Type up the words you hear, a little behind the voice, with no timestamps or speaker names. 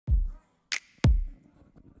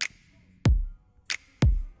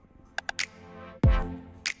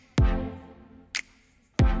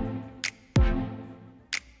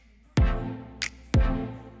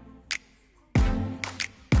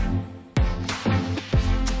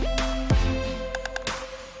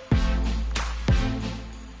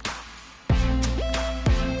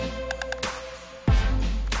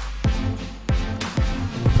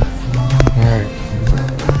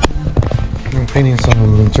painting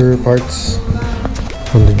some interior parts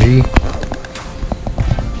from the G.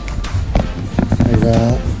 I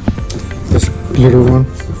got this little one.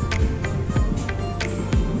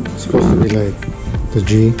 It's supposed to be like the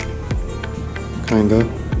G, kinda.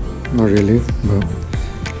 Not really, but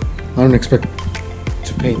I don't expect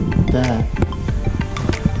to paint that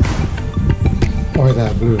or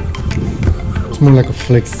that blue. It's more like a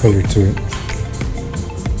flake color to it.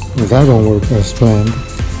 If that don't work as planned,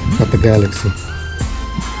 got the Galaxy.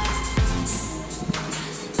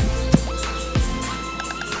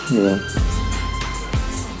 Look at that.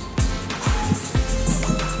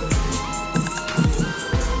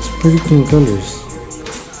 It's pretty clean colors.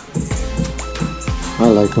 I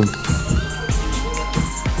like them.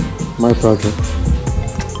 My project.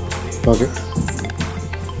 Project.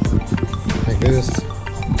 Like this.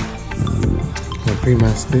 I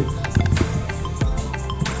pre-masked it.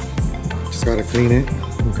 Just gotta clean it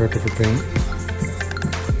and prep it for paint.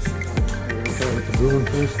 We're gonna try with the blue one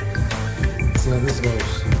first. See how this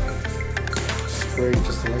goes. Spray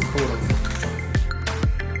just a light coat on it.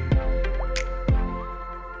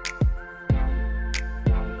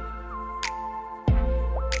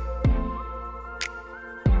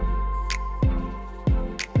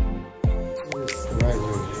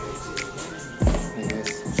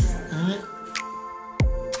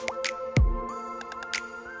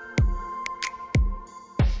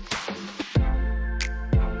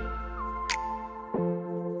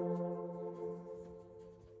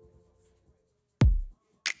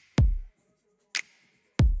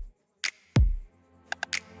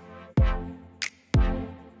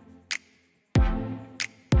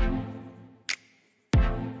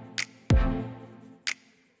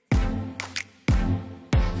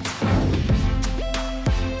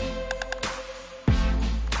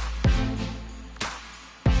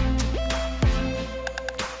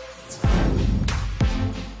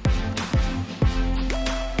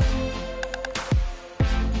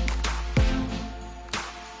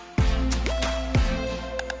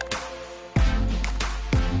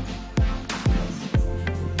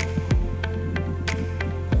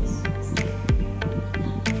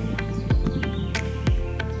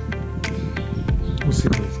 We'll see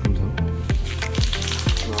how this comes out.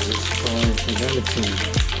 Now let's try the Galaxy.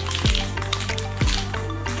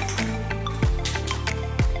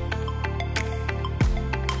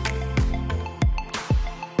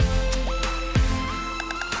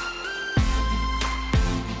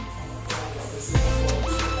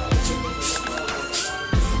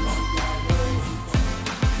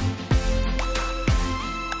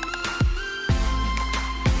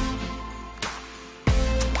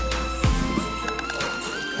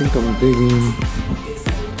 I think I'm digging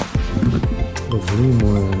the blue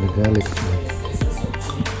more than the Galaxy.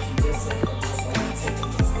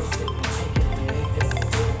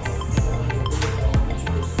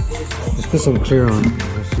 Let's put some clear on it.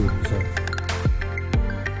 Let's see what's up.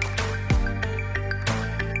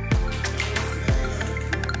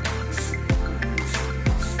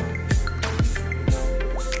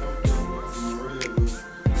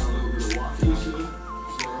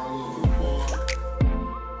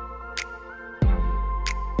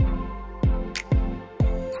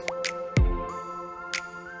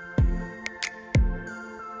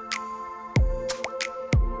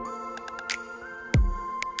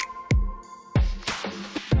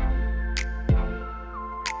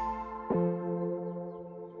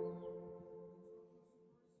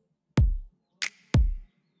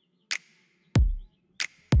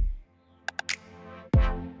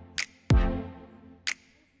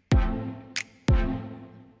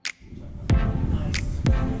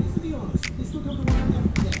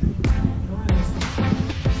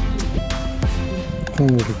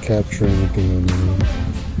 Can't really capture anything on the moon.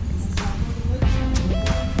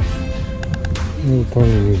 We'll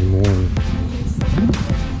probably need more.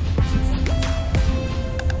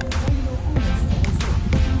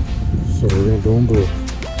 So we're gonna go in blue.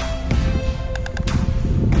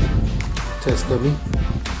 Test dummy.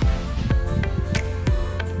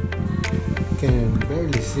 Can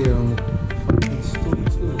barely see it on the fucking stool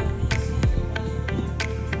too.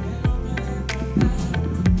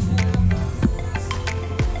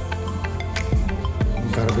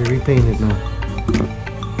 Gotta be repainted now.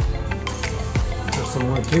 Got some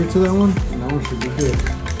more clear to that one, and that one should be good.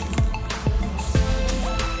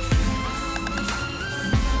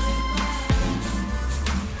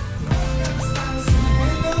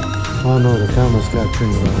 Oh no, the camera's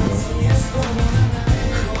capturing it all.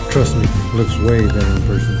 Trust me, it looks way better in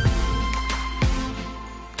person.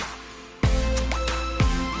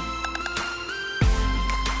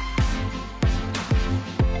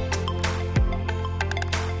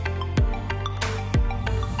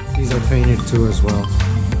 These are painted too as well.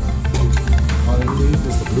 All I need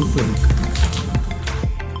is the blueprint.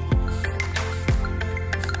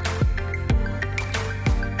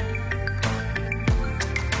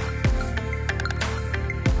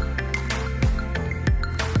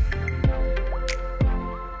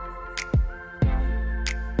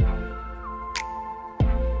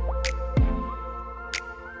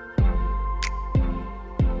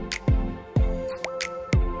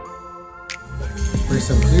 Spray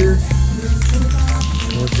some clear.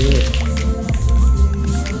 We'll do it.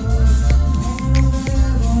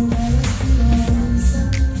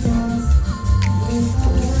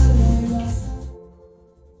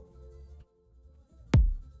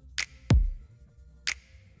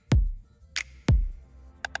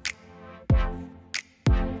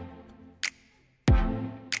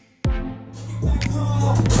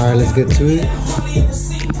 Alright, let's get to it.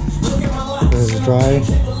 Let it dry.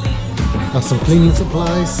 Got some cleaning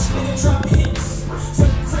supplies.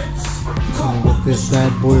 Gonna get this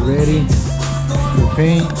bad boy ready for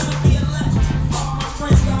paint.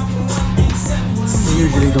 I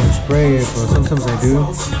usually don't spray it, but sometimes I do.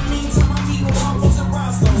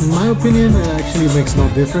 In my opinion, it actually makes no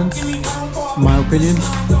difference. In my opinion,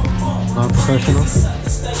 not professional.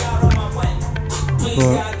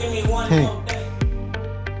 But hey.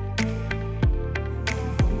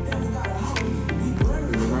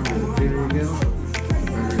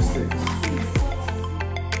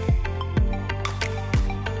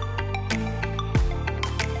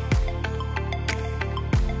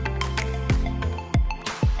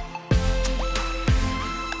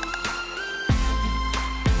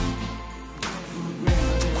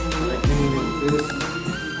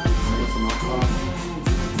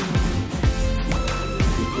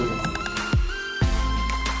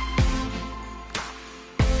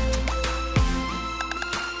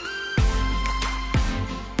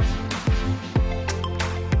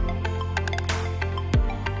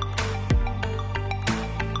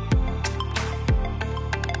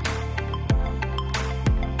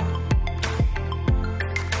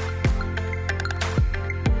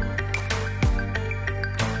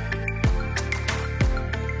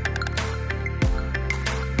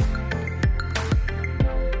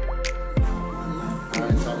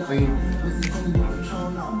 Clean.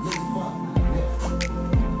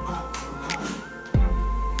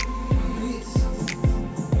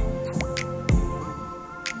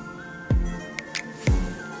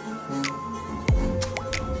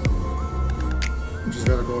 Just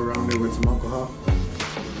gotta go around it with some alcohol.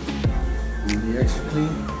 And the extra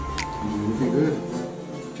clean. We'll be good.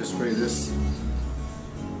 Just spray this.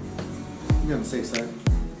 Be on the safe side.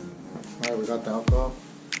 Alright, we got the alcohol.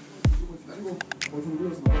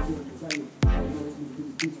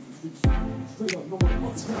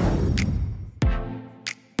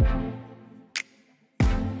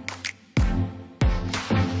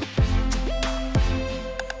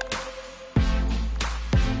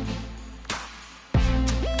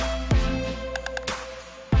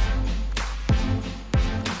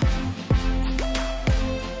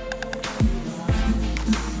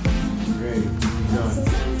 Great, done.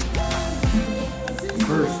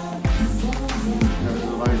 First,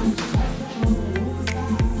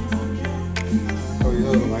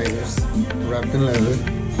 wrapped in leather.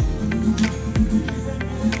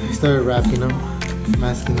 I started wrapping them,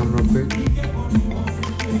 masking them real quick.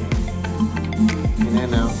 In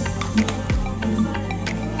and out.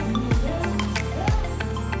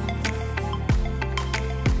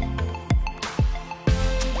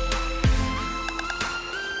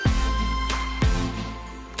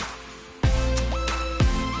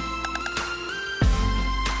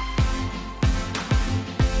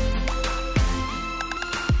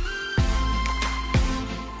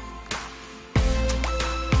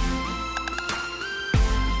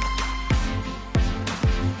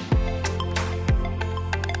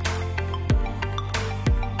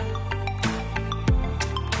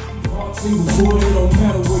 Single boy, it don't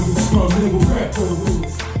matter where you from, nigga, rap for the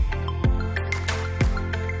rules.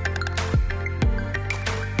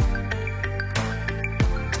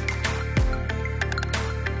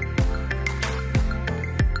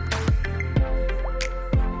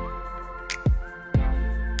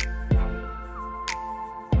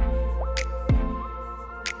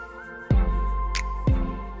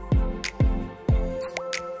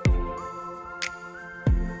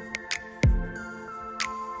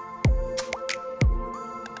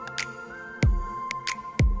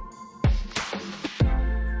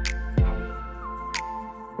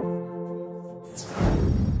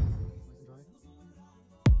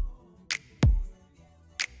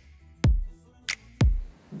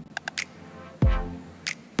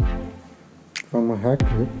 Found my hack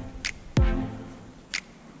grip.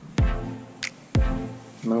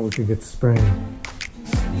 Now we can get spraying.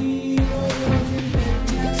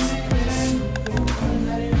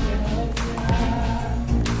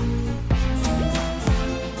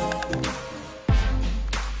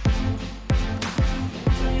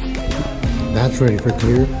 That's ready for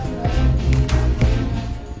clear.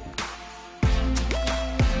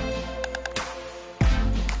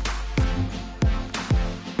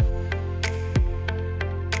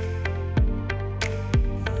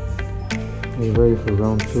 We're ready for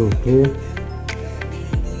round 2 of clear.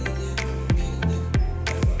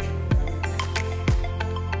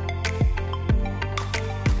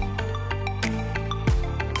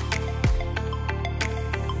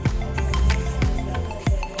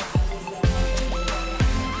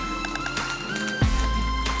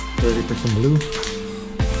 Ready for some blue.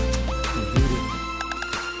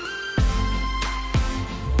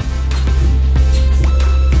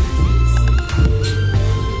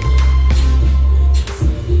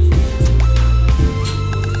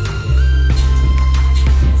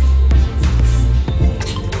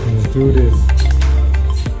 Let's do this.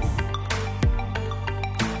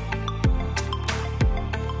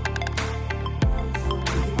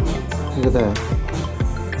 Look at that.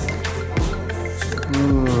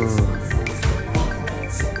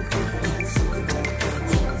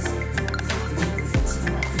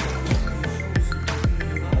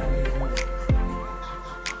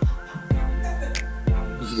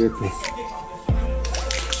 Let's get this.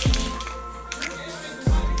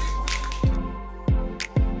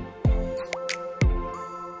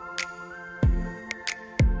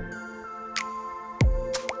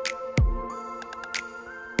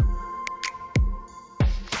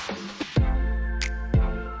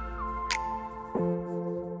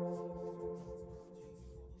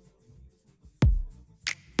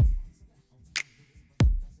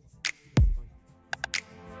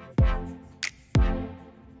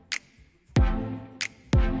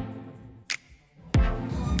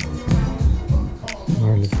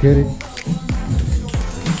 Alright, let's get it.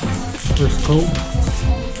 First coat.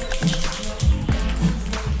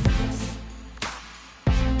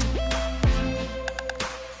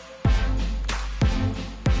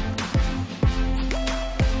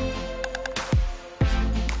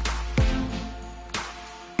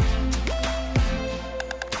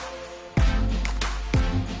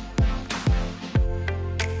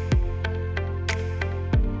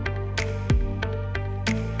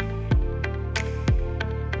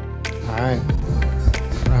 Alright,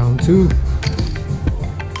 round 2.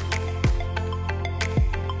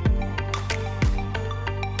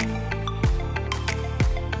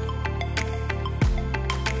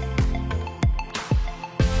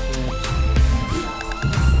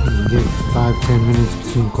 Give 5-10 minutes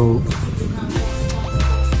between coat,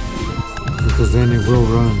 because then it will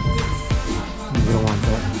run. You don't want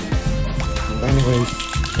that. But anyways,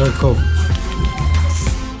 third coat.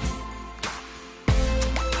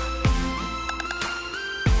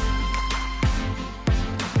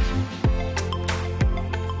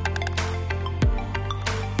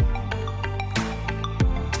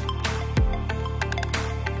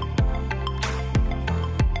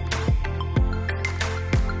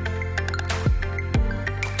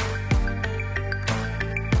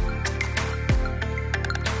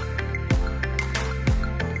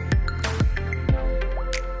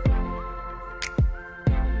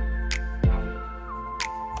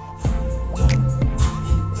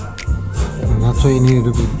 That's why you need it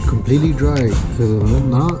to be completely dry, because if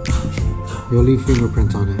not, you'll leave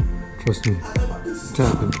fingerprints on it. Trust me, it's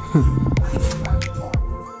happened.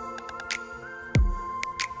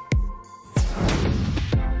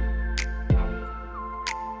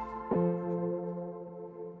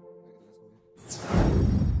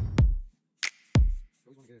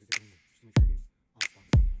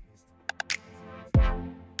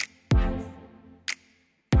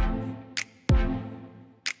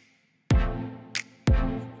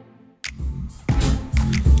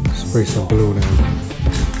 Spray some blue now.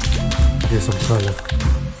 Get some color.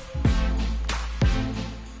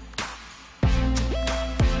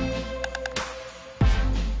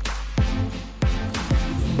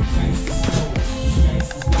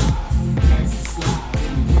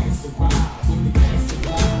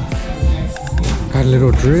 Got a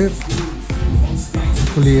little drip.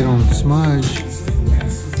 Hopefully it don't smudge.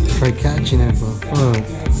 Try catching it, but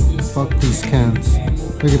fuck these cans.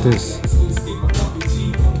 Look at this.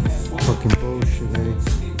 Fucking bullshit, eh?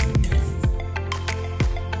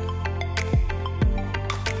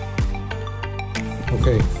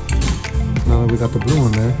 Okay, now that we got the blue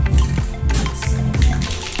one there,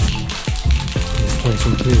 nice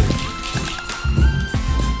and clear.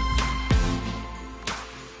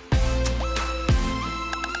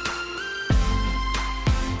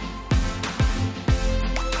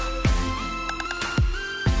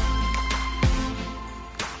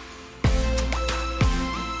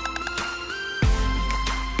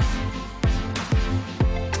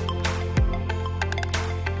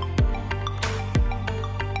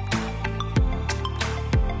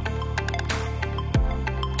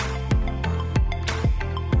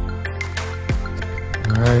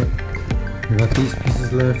 Alright, we got these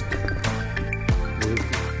pieces left.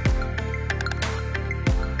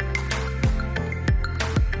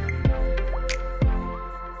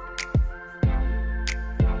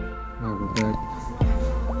 I'll go back.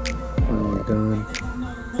 Finally done.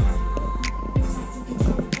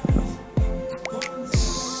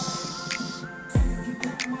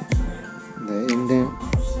 The indent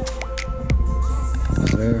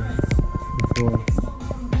is there.